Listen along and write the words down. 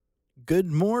good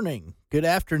morning, good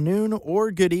afternoon,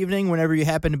 or good evening whenever you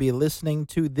happen to be listening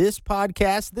to this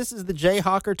podcast. This is the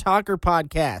Jayhawker Talker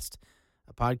Podcast,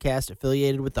 a podcast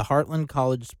affiliated with the Heartland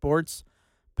College Sports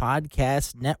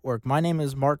Podcast Network. My name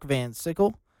is Mark Van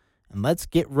Sickle, and let's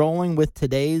get rolling with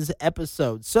today's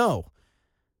episode. So,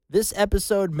 this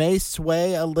episode may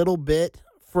sway a little bit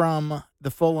from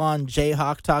the full-on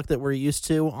Jayhawk talk that we're used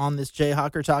to on this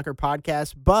Jayhawker Talker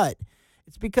podcast, but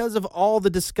it's because of all the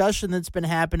discussion that's been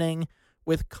happening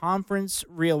with conference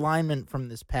realignment from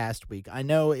this past week. I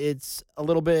know it's a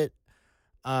little bit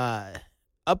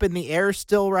up in the air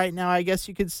still right now, I guess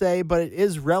you could say, but it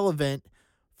is relevant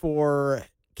for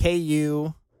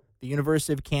KU, the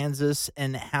University of Kansas,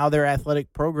 and how their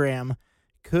athletic program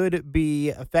could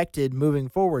be affected moving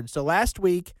forward. So last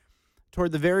week,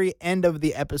 toward the very end of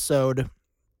the episode,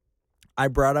 I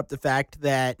brought up the fact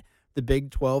that the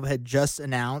Big 12 had just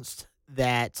announced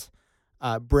that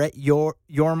Brett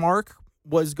Yormark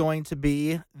was going to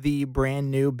be the brand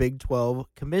new Big 12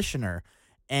 commissioner.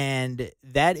 And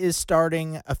that is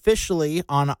starting officially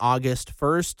on August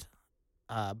 1st.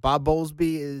 Bob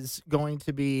Bowlesby is going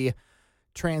to be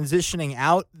transitioning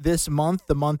out this month,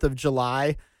 the month of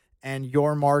July. And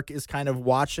Yormark is kind of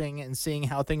watching and seeing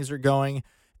how things are going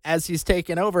as he's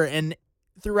taken over. And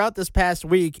throughout this past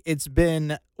week, it's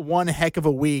been one heck of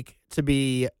a week to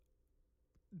be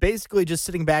basically just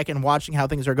sitting back and watching how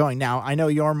things are going. Now, I know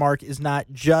Yormark is not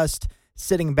just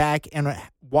sitting back and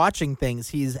watching things.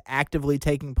 He's actively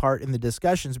taking part in the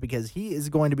discussions because he is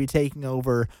going to be taking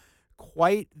over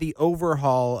quite the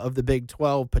overhaul of the Big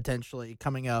 12 potentially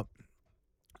coming up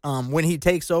when he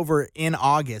takes over in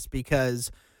August,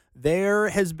 because there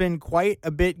has been quite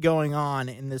a bit going on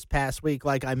in this past week,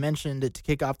 like I mentioned to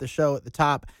kick off the show at the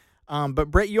top.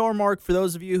 But Brett Yormark, for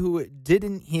those of you who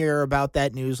didn't hear about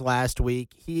that news last week,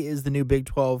 he is the new Big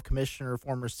 12 commissioner,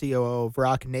 former COO of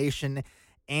Rock Nation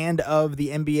and of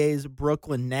the NBA's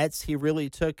Brooklyn Nets. He really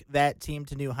took that team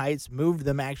to new heights, moved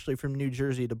them actually from New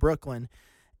Jersey to Brooklyn,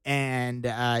 and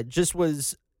just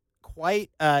was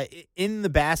quite, in the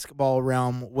basketball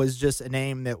realm, was just a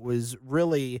name that was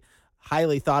really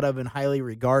highly thought of and highly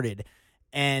regarded.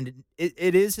 And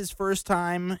it is his first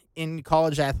time in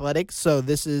college athletics, so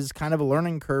this is kind of a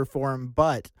learning curve for him.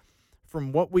 But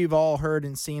from what we've all heard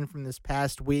and seen from this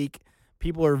past week,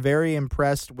 people are very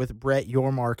impressed with Brett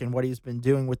Yormark and what he's been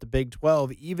doing with the Big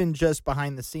 12, even just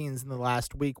behind the scenes in the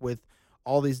last week with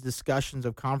all these discussions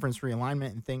of conference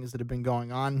realignment and things that have been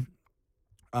going on.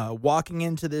 Walking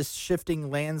into this shifting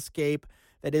landscape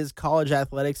that is college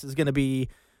athletics is going to be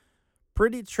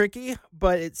pretty tricky,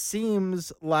 but it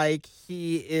seems like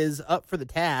he is up for the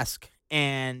task,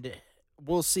 and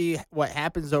we'll see what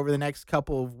happens over the next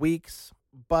couple of weeks.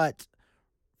 But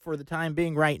for the time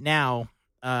being right now,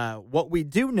 what we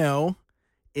do know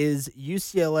is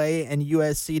UCLA and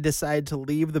USC decide to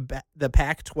leave the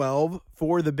Pac-12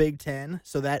 for the Big Ten,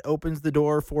 so that opens the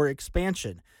door for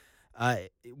expansion.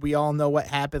 We all know what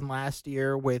happened last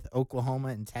year with Oklahoma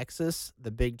and Texas.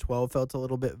 The Big 12 felt a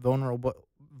little bit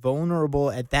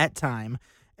vulnerable at that time.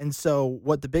 And so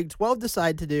what the Big 12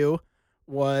 decided to do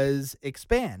was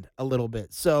expand a little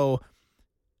bit. So,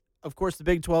 of course, the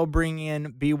Big 12 bring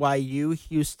in BYU,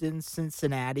 Houston,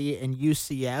 Cincinnati, and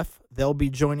UCF. They'll be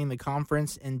joining the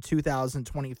conference in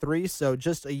 2023, so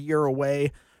just a year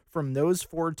away from those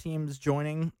four teams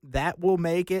joining. That will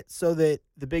make it so that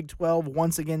the Big 12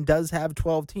 once again does have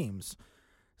 12 teams.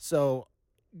 So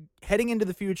heading into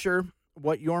the future,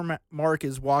 what Yormark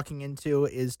is walking into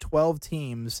is 12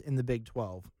 teams in the Big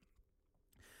 12.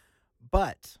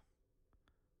 But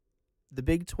the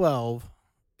Big 12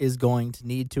 is going to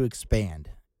need to expand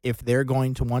if they're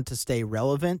going to want to stay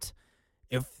relevant,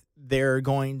 if they're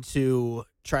going to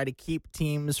try to keep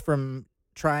teams from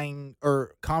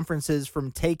conferences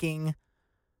from taking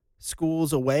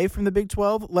schools away from the Big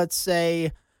 12. Let's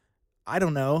say, I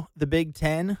don't know, the Big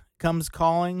 10 comes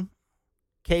calling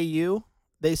KU.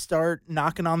 They start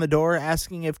knocking on the door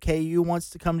asking if KU wants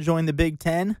to come join the Big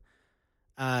 10,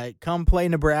 come play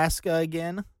Nebraska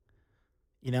again.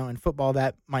 You know, in football,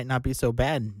 that might not be so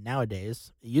bad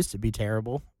nowadays. It used to be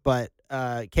terrible. But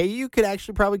KU could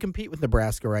actually probably compete with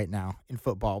Nebraska right now in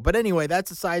football. But anyway,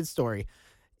 that's a side story.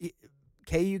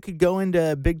 KU could go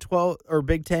into Big 12 or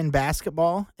Big 10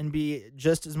 basketball and be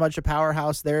just as much a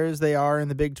powerhouse there as they are in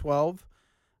the Big 12.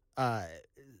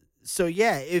 So,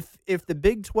 yeah, if the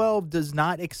Big 12 does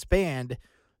not expand,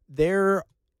 there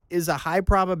is a high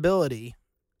probability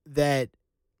that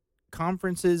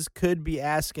conferences could be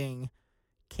asking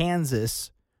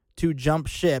Kansas to jump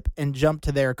ship and jump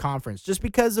to their conference just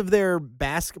because of their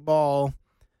basketball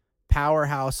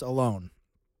powerhouse alone.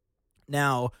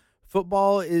 Now,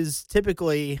 football is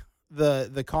typically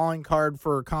the calling card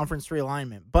for conference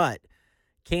realignment, but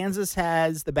Kansas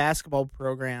has the basketball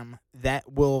program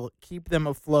that will keep them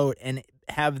afloat and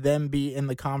have them be in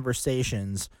the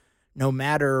conversations no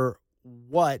matter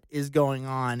what is going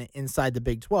on inside the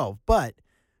Big 12. But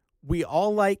we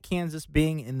all like Kansas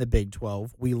being in the Big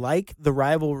 12. We like the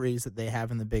rivalries that they have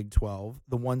in the Big 12,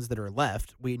 the ones that are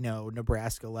left. We know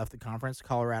Nebraska left the conference,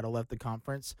 Colorado left the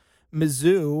conference.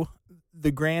 Mizzou,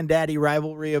 the granddaddy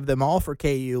rivalry of them all for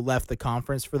KU, left the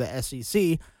conference for the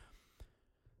SEC.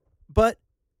 But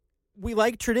we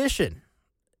like tradition.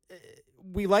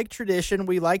 We like tradition.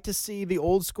 We like to see the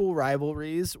old school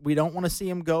rivalries. We don't want to see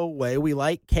them go away. We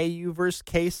like KU versus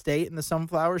K-State in the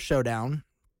Sunflower Showdown.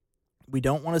 We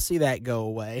don't want to see that go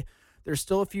away. There's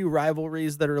still a few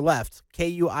rivalries that are left.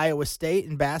 KU Iowa State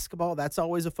in basketball, that's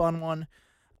always a fun one.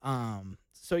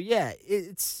 So yeah,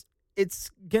 it's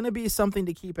going to be something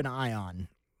to keep an eye on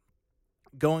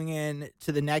going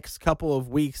into the next couple of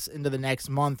weeks, into the next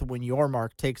month when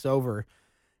Yormark takes over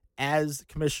as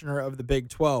commissioner of the Big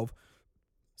 12.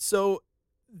 So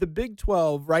the Big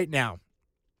 12 right now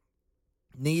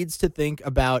needs to think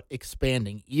about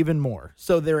expanding even more.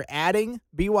 So they're adding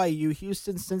BYU,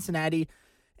 Houston, Cincinnati,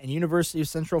 and University of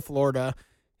Central Florida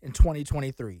in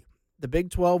 2023. The Big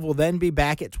 12 will then be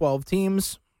back at 12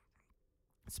 teams.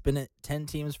 It's been at 10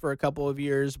 teams for a couple of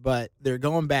years, but they're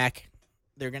going back.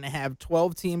 They're going to have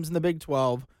 12 teams in the Big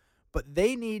 12, but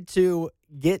they need to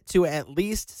get to at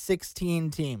least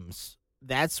 16 teams.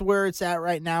 That's where it's at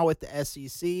right now with the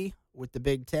SEC, with the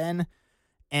Big 10,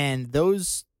 and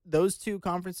those two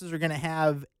conferences are going to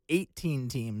have 18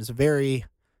 teams very,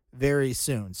 very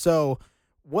soon. So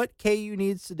what KU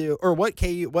needs to do, or what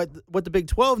the Big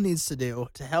 12 needs to do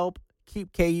to help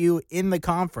keep KU in the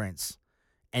conference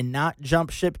and not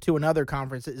jump ship to another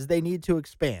conference, is they need to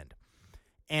expand.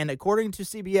 And according to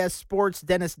CBS Sports'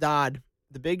 Dennis Dodd,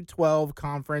 the Big 12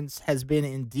 conference has been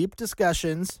in deep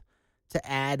discussions to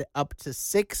add up to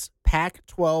 6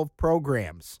 Pac-12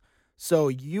 programs. So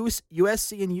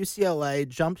USC and UCLA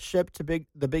jumped ship to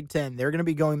the Big 10. They're going to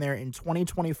be going there in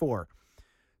 2024.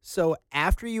 So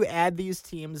after you add these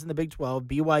teams in the Big 12,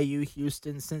 BYU,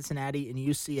 Houston, Cincinnati, and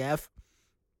UCF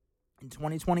in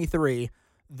 2023,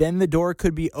 then the door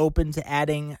could be open to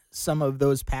adding some of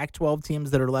those Pac-12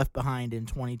 teams that are left behind in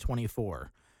 2024.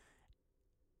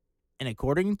 And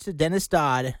according to Dennis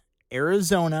Dodd,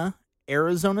 Arizona,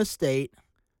 Arizona State,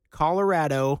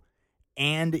 Colorado,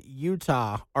 and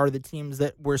Utah are the teams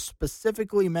that were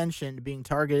specifically mentioned being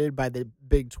targeted by the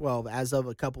Big 12 as of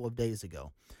a couple of days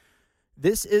ago.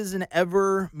 This is an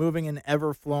ever-moving and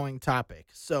ever-flowing topic.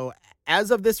 So as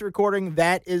of this recording,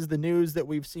 that is the news that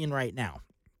we've seen right now.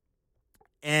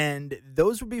 And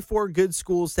those would be 4 good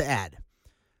schools to add.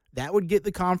 That would get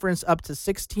the conference up to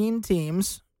 16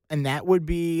 teams, and that would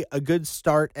be a good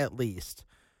start at least.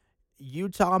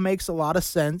 Utah makes a lot of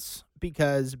sense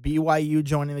because BYU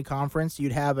joining the conference,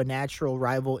 you'd have a natural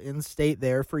rival in-state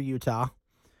there for Utah.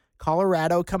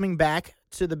 Colorado coming back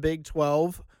to the Big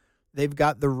 12. They've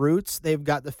got the roots. They've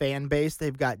got the fan base.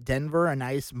 They've got Denver, a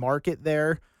nice market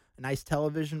there, a nice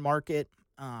television market.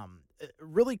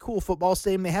 Really cool football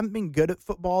stadium. They haven't been good at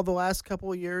football the last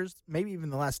couple of years, maybe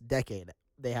even the last decade.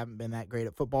 They haven't been that great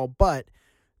at football, but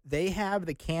they have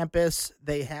the campus.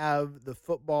 They have the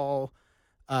football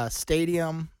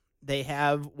stadium. They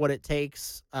have what it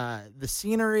takes, the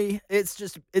scenery.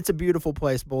 It's a beautiful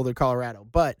place, Boulder, Colorado.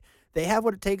 But they have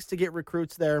what it takes to get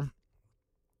recruits there.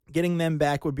 Getting them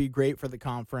back would be great for the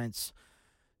conference.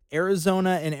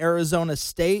 Arizona and Arizona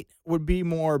State would be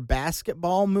more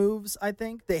basketball moves, I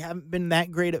think. They haven't been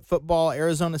that great at football.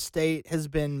 Arizona State has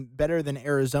been better than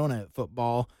Arizona at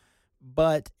football.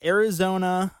 But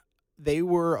Arizona, they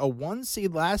were a 1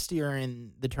 seed last year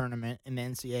in the tournament, in the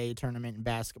NCAA tournament in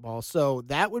basketball. So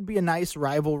that would be a nice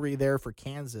rivalry there for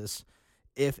Kansas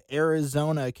if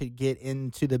Arizona could get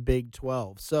into the Big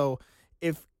 12. So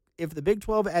if the Big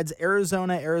 12 adds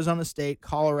Arizona, Arizona State,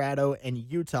 Colorado, and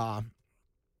Utah,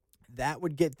 that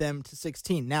would get them to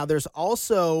 16. Now, there's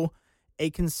also a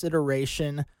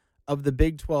consideration of the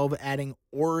Big 12 adding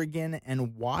Oregon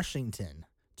and Washington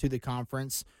to the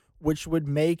conference, which would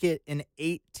make it an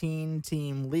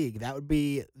 18-team league. That would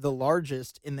be the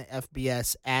largest in the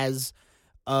FBS as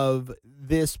of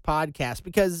this podcast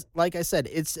because, like I said,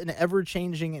 it's an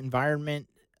ever-changing environment.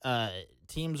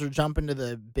 Teams are jumping to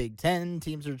the Big 10.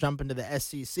 Teams are jumping to the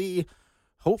SEC.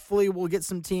 Hopefully, we'll get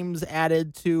some teams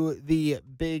added to the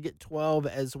Big 12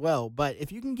 as well. But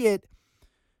if you can get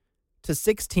to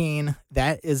 16,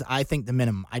 that is, I think, the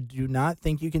minimum. I do not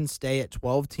think you can stay at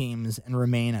 12 teams and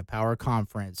remain a power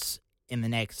conference in the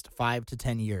next 5 to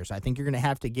 10 years. I think you're going to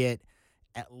have to get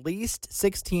at least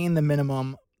 16, the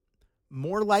minimum,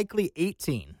 More likely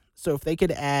 18. So if they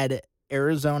could add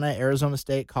Arizona, Arizona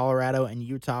State, Colorado, and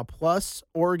Utah, plus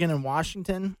Oregon and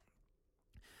Washington,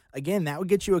 again, that would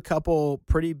get you a couple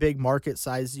pretty big market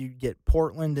sizes. You'd get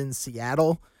Portland and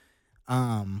Seattle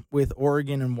with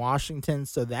Oregon and Washington,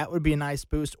 so that would be a nice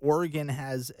boost. Oregon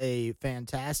has a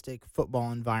fantastic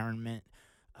football environment.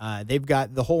 They've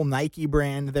got the whole Nike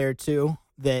brand there, too,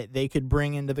 that they could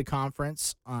bring into the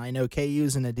conference. I know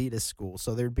KU's an Adidas school,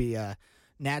 so there'd be a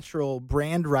natural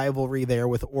brand rivalry there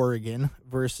with Oregon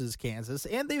versus Kansas.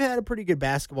 And they've had a pretty good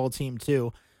basketball team,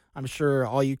 too. I'm sure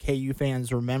all you KU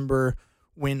fans remember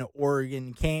when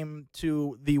Oregon came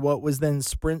to the what was then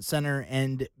Sprint Center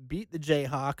and beat the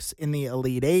Jayhawks in the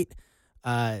Elite Eight.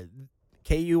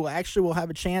 KU actually will have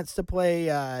a chance to play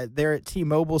there at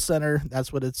T-Mobile Center.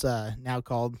 That's what it's now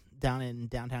called, down in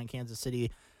downtown Kansas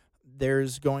City.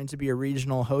 There's going to be a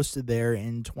regional hosted there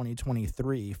in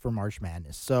 2023 for March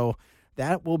Madness. So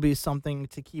that will be something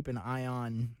to keep an eye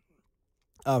on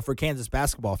for Kansas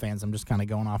basketball fans. I'm just kind of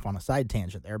going off on a side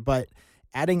tangent there. But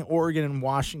adding Oregon and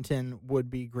Washington would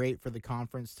be great for the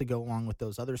conference to go along with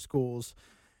those other schools.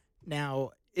 Now,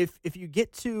 if you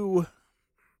get to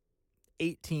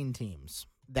 18 teams,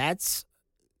 that's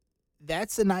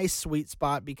a nice sweet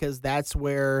spot, because that's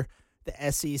where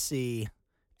the SEC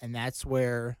and that's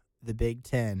where the Big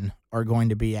Ten are going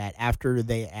to be at after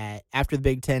the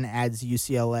Big Ten adds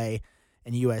UCLA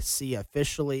and USC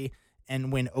officially,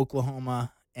 and when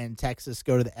Oklahoma and Texas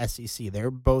go to the SEC,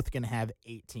 they're both going to have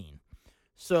 18.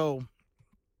 So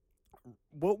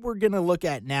what we're going to look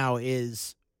at now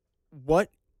is, what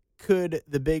could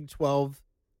the Big 12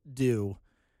 do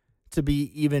to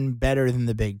be even better than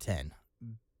the Big Ten,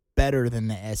 better than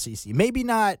the SEC? Maybe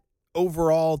not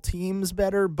overall teams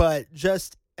better, but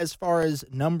just as far as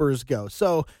numbers go.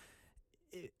 So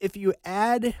if you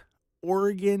add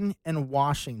Oregon and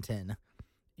Washington,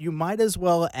 you might as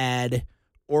well add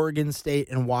Oregon State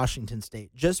and Washington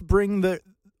State. Just bring the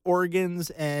Oregon's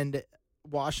and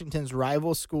Washington's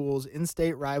rival schools,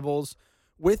 in-state rivals,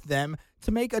 with them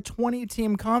to make a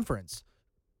 20-team conference.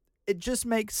 It just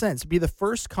makes sense. Be the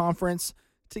first conference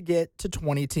to get to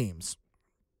 20 teams.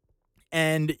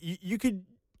 And you could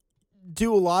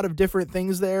do a lot of different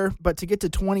things there, but to get to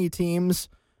 20 teams,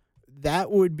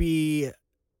 that would be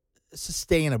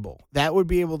sustainable. That would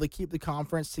be able to keep the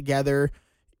conference together.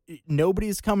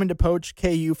 Nobody's coming to poach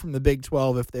KU from the Big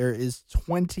 12 if there is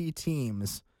 20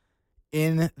 teams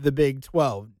in the Big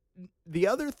 12. The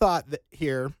other thought that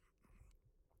here,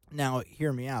 now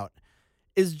hear me out,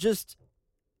 is just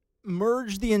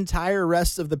merge the entire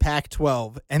rest of the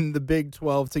Pac-12 and the Big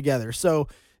 12 together. So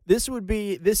this would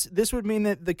be this would mean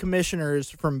that the commissioners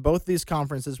from both these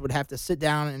conferences would have to sit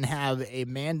down and have a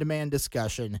man-to-man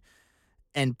discussion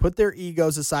and put their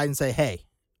egos aside and say, hey,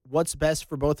 what's best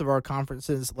for both of our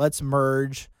conferences? Let's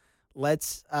merge.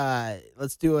 Let's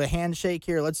do a handshake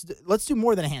here. Let's do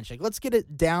more than a handshake. Let's get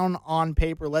it down on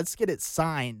paper. Let's get it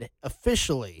signed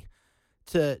officially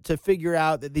to figure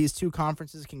out that these two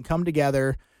conferences can come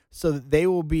together so that they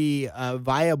will be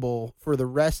viable for the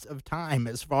rest of time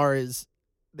as far as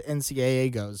the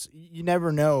NCAA goes. You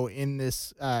never know in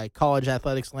this college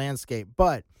athletics landscape,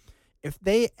 but if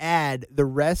they add the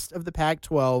rest of the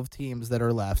Pac-12 teams that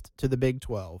are left to the Big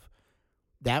 12,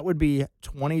 that would be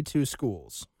 22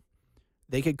 schools.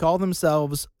 They could call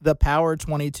themselves the Power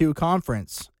 22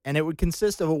 Conference, and it would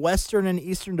consist of a Western and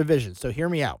Eastern division. So hear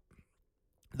me out.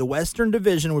 The Western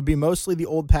division would be mostly the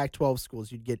old Pac-12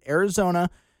 schools. You'd get Arizona,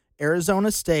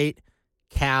 Arizona State,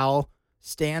 Cal,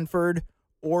 Stanford,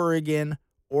 Oregon,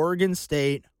 Oregon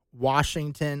State,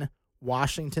 Washington,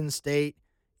 Washington State,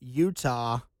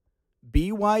 Utah,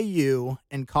 BYU,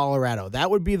 and Colorado.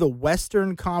 That would be the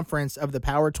Western Conference of the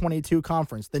Power 22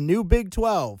 Conference. The new Big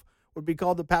 12 would be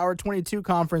called the Power 22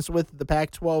 Conference, with the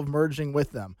Pac-12 merging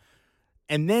with them.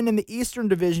 And then in the Eastern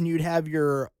Division, you'd have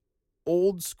your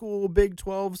old school Big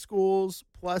 12 schools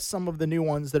plus some of the new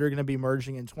ones that are going to be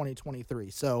merging in 2023.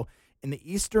 So in the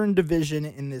Eastern Division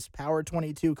in this Power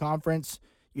 22 Conference,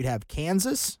 you'd have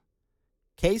Kansas,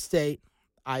 K-State,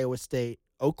 Iowa State,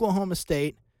 Oklahoma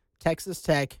State, Texas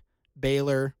Tech,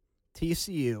 Baylor,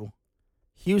 TCU,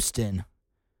 Houston,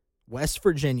 West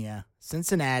Virginia,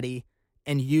 Cincinnati,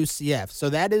 and UCF. So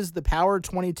that is the Power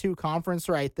 22 Conference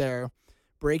right there,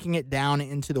 breaking it down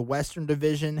into the Western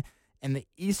Division and the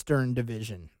Eastern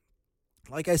Division.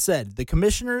 Like I said, the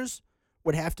commissioners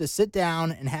would have to sit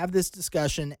down and have this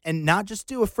discussion and not just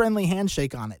do a friendly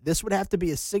handshake on it. This would have to be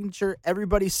a signature,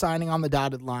 everybody signing on the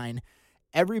dotted line,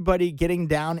 everybody getting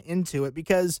down into it,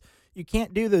 because you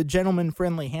can't do the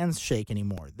gentleman-friendly handshake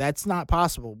anymore. That's not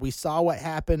possible. We saw what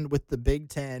happened with the Big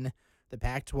Ten the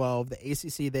Pac-12, the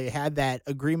ACC, they had that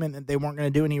agreement that they weren't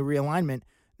going to do any realignment.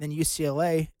 Then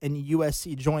UCLA and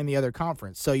USC joined the other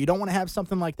conference. So you don't want to have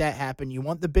something like that happen. You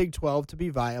want the Big 12 to be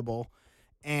viable.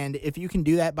 And if you can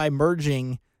do that by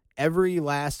merging every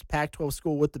last Pac-12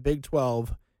 school with the Big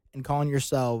 12 and calling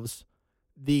yourselves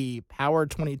the Power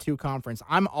 22 conference,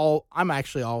 I'm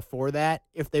actually all for that.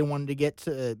 If they wanted to get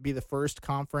to be the first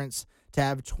conference to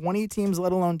have 20 teams,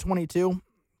 let alone 22,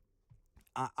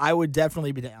 I would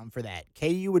definitely be down for that.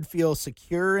 KU would feel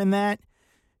secure in that.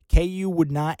 KU would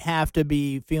not have to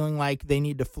be feeling like they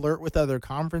need to flirt with other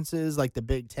conferences like the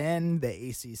Big Ten, the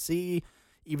ACC,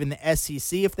 even the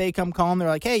SEC. If they come calling, they're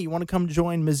like, hey, you want to come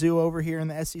join Mizzou over here in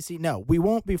the SEC? No, we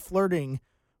won't be flirting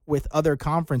with other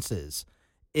conferences.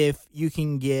 If you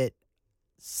can get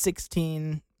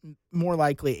 16, more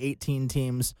likely 18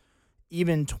 teams,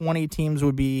 even 20 teams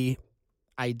would be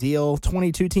ideal.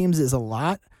 22 teams is a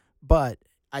lot, but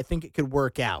I think it could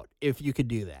work out if you could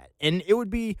do that. And it would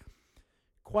be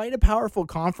quite a powerful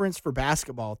conference for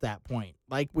basketball at that point.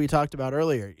 Like we talked about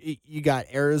earlier, you got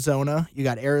Arizona, you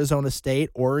got Arizona State,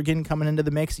 Oregon coming into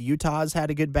the mix. Utah's had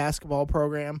a good basketball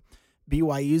program.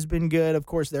 BYU's been good. Of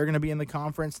course, they're going to be in the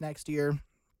conference next year.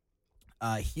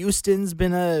 Houston's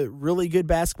been a really good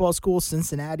basketball school,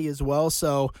 Cincinnati as well.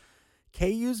 So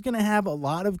KU's going to have a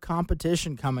lot of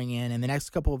competition coming in the next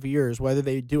couple of years, whether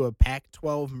they do a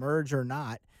Pac-12 merge or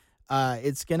not.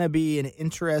 It's going to be an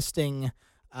interesting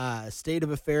state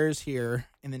of affairs here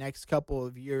in the next couple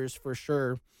of years for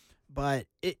sure. But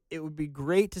it would be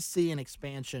great to see an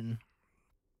expansion,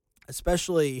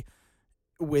 especially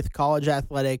with college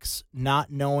athletics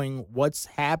not knowing what's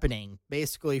happening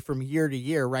basically from year to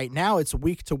year. Right now it's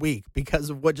week to week because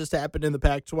of what just happened in the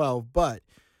Pac-12, but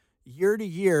year to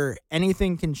year,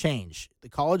 anything can change. The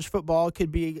college football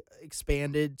could be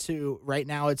expanded to, right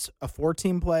now it's a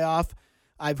 4-team playoff.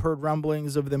 I've heard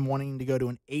rumblings of them wanting to go to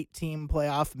an 8-team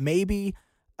playoff, maybe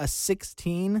a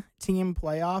 16-team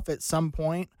playoff at some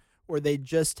point where they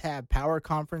just have power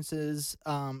conferences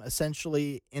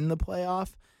essentially in the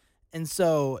playoff. And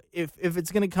so if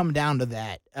it's going to come down to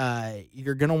that,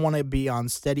 you're going to want to be on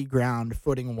steady ground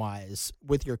footing-wise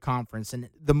with your conference. And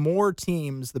the more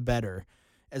teams, the better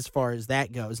as far as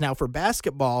that goes. Now, for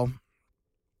basketball,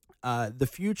 the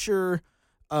future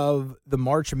of the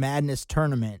March Madness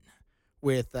tournament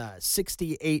with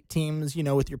 68 teams,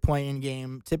 with your play-in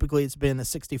game. Typically, it's been a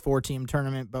 64-team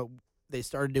tournament, but they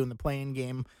started doing the play-in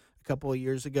game a couple of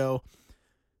years ago.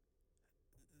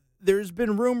 There's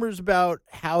been rumors about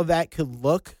how that could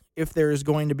look if there's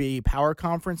going to be power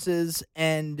conferences,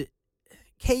 and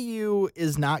KU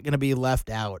is not going to be left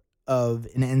out of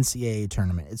an NCAA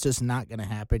tournament. It's just not going to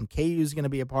happen. KU is going to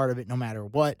be a part of it no matter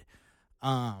what.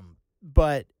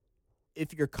 But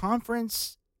if your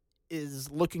conference is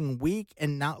looking weak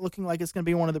and not looking like it's going to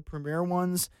be one of the premier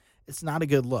ones, it's not a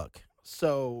good look.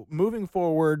 So moving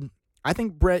forward, I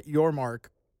think Brett Yormark,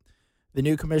 the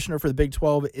new commissioner for the Big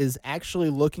 12, is actually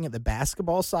looking at the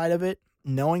basketball side of it,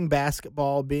 knowing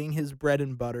basketball, being his bread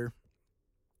and butter,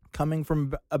 coming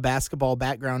from a basketball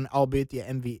background, albeit the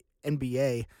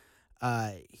NBA.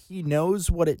 He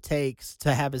knows what it takes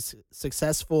to have a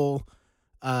successful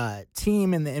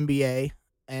team in the NBA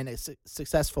and a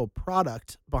successful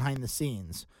product behind the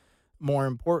scenes, more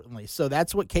importantly. So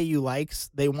that's what KU likes.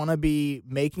 They want to be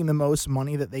making the most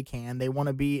money that they can. They want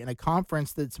to be in a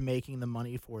conference that's making the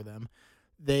money for them.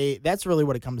 That's really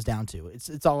what it comes down to.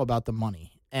 It's all about the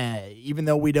money. Even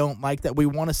though we don't like that, we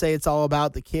want to say it's all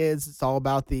about the kids. It's all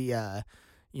about the,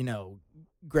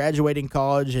 graduating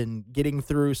college and getting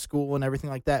through school and everything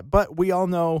like that. But we all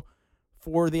know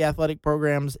for the athletic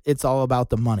programs, it's all about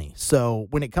the money. So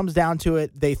when it comes down to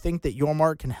it, they think that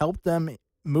Yormark can help them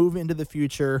move into the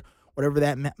future, whatever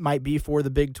that might be for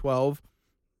the Big 12.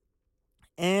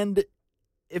 And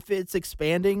if it's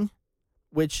expanding,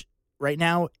 which right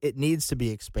now it needs to be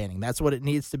expanding, that's what it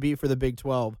needs to be for the Big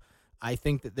 12, I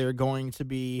think that they're going to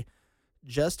be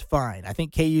just fine. I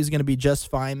think KU is going to be just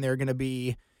fine. They're going to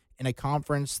be in a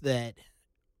conference that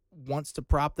wants to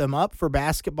prop them up for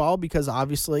basketball because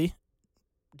obviously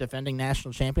defending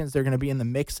national champions, they're going to be in the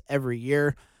mix every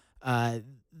year.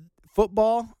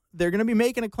 Football, they're going to be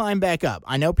making a climb back up.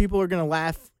 I know people are going to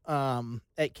laugh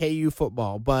at KU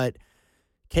football, but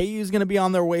KU is going to be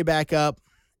on their way back up,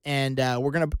 and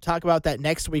we're going to talk about that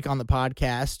next week on the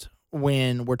podcast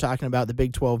when we're talking about the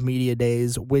Big 12 Media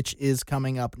Days, which is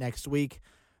coming up next week.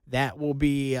 That will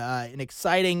be an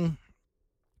exciting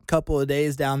couple of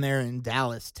days down there in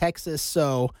Dallas, Texas.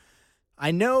 So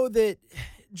I know that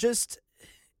just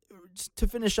to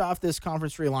finish off this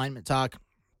conference realignment talk,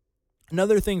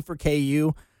 another thing for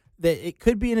KU that it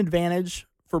could be an advantage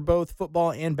for both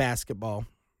football and basketball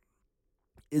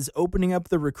is opening up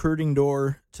the recruiting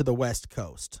door to the West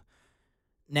Coast.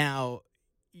 Now,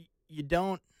 you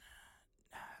don't...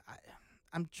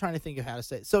 I'm trying to think of how to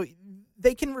say it. So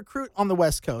they can recruit on the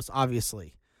West Coast,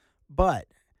 obviously. But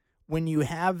when you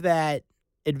have that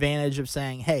advantage of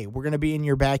saying, hey, we're going to be in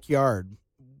your backyard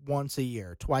once a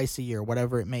year, twice a year,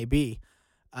 whatever it may be,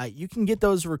 you can get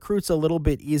those recruits a little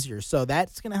bit easier. So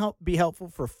that's going to be helpful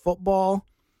for football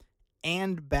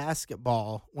and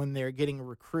basketball when they're getting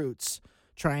recruits,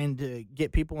 trying to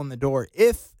get people in the door,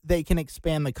 if they can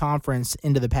expand the conference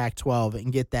into the Pac-12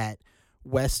 and get that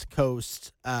West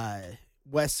Coast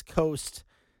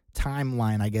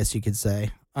timeline, I guess you could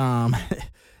say,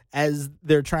 as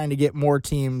they're trying to get more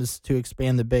teams to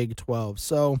expand the Big 12.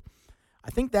 So I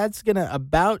think that's going to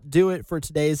about do it for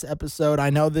today's episode. I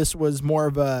know this was more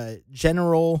of a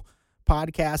general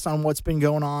podcast on what's been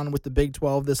going on with the Big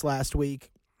 12 this last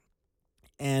week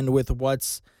and with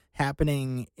what's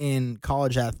happening in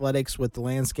college athletics with the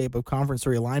landscape of conference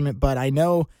realignment. But I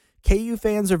know KU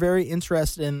fans are very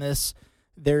interested in this.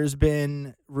 There's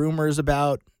been rumors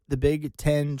about the Big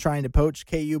Ten trying to poach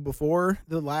KU before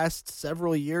the last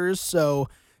several years. So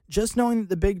just knowing that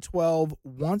the Big 12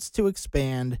 wants to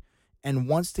expand and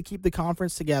wants to keep the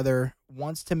conference together,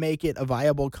 wants to make it a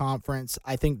viable conference,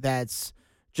 I think that's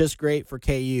just great for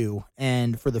KU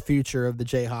and for the future of the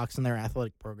Jayhawks and their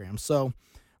athletic program. So,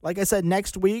 like I said,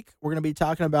 next week we're going to be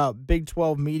talking about Big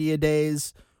 12 Media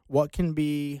Days, what can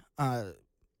be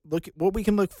what we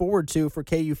can look forward to for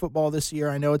KU football this year.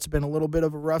 I know it's been a little bit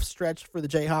of a rough stretch for the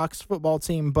Jayhawks football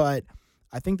team, but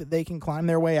I think that they can climb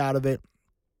their way out of it,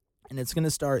 and it's going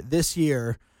to start this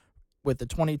year with the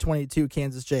 2022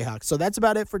 Kansas Jayhawks. So that's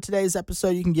about it for today's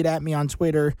episode. You can get at me on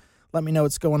Twitter. Let me know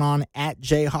what's going on at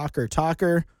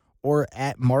JayhawkerTalker or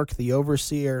at Mark the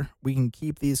Overseer. We can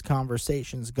keep these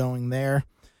conversations going there.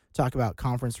 Talk about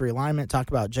conference realignment, talk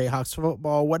about Jayhawks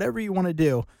football, whatever you want to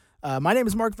do. My name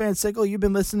is Mark Van Sickle. You've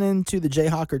been listening to the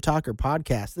Jayhawker Talker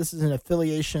podcast. This is an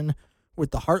affiliation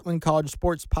with the Heartland College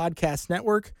Sports Podcast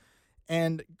Network,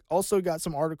 and also got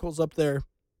some articles up there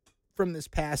from this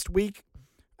past week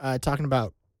talking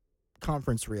about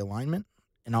conference realignment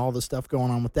and all the stuff going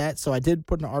on with that. So I did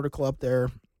put an article up there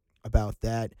about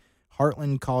that,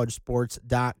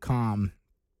 heartlandcollegesports.com.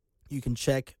 You can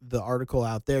check the article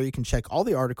out there. You can check all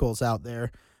the articles out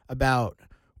there about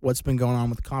what's been going on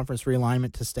with conference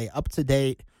realignment to stay up to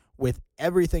date with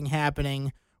everything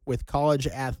happening with college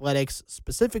athletics,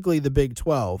 specifically the Big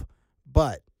 12.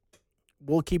 But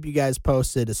we'll keep you guys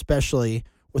posted, especially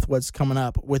with what's coming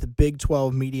up with Big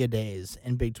 12 Media Days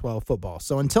and Big 12 football.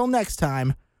 So until next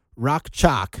time, rock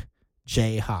chalk,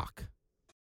 Jayhawk.